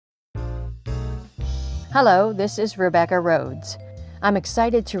Hello, this is Rebecca Rhodes. I'm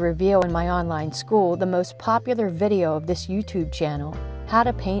excited to reveal in my online school the most popular video of this YouTube channel, How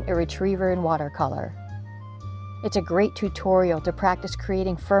to Paint a Retriever in Watercolor. It's a great tutorial to practice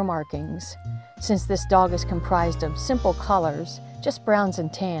creating fur markings. Since this dog is comprised of simple colors, just browns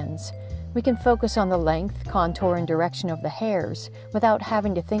and tans, we can focus on the length, contour, and direction of the hairs without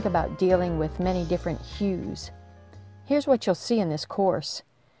having to think about dealing with many different hues. Here's what you'll see in this course.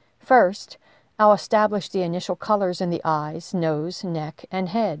 First, I'll establish the initial colors in the eyes, nose, neck, and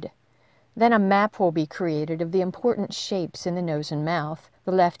head. Then a map will be created of the important shapes in the nose and mouth,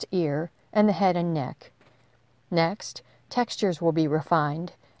 the left ear, and the head and neck. Next, textures will be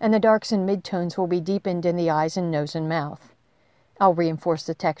refined, and the darks and midtones will be deepened in the eyes and nose and mouth. I'll reinforce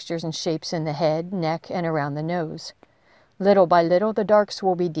the textures and shapes in the head, neck, and around the nose. Little by little, the darks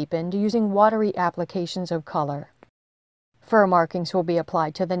will be deepened using watery applications of color. Fur markings will be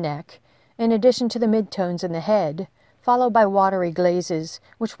applied to the neck, in addition to the midtones in the head, followed by watery glazes,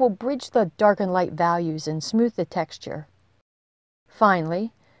 which will bridge the dark and light values and smooth the texture.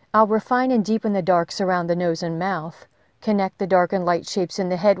 Finally, I'll refine and deepen the darks around the nose and mouth, connect the dark and light shapes in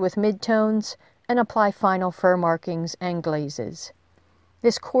the head with midtones, and apply final fur markings and glazes.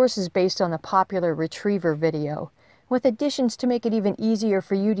 This course is based on the popular Retriever video, with additions to make it even easier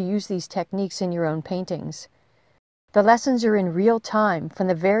for you to use these techniques in your own paintings. The lessons are in real time from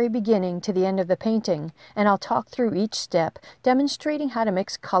the very beginning to the end of the painting, and I'll talk through each step, demonstrating how to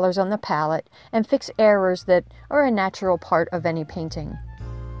mix colors on the palette and fix errors that are a natural part of any painting.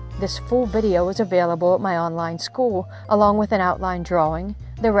 This full video is available at my online school, along with an outline drawing,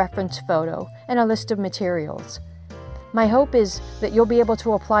 the reference photo, and a list of materials. My hope is that you'll be able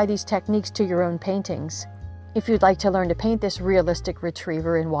to apply these techniques to your own paintings. If you'd like to learn to paint this realistic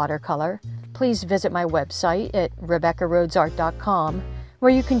retriever in watercolor, please visit my website at RebeccaRhodesArt.com,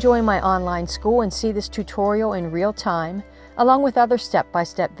 where you can join my online school and see this tutorial in real time, along with other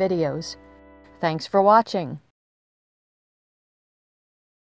step-by-step videos. Thanks for watching.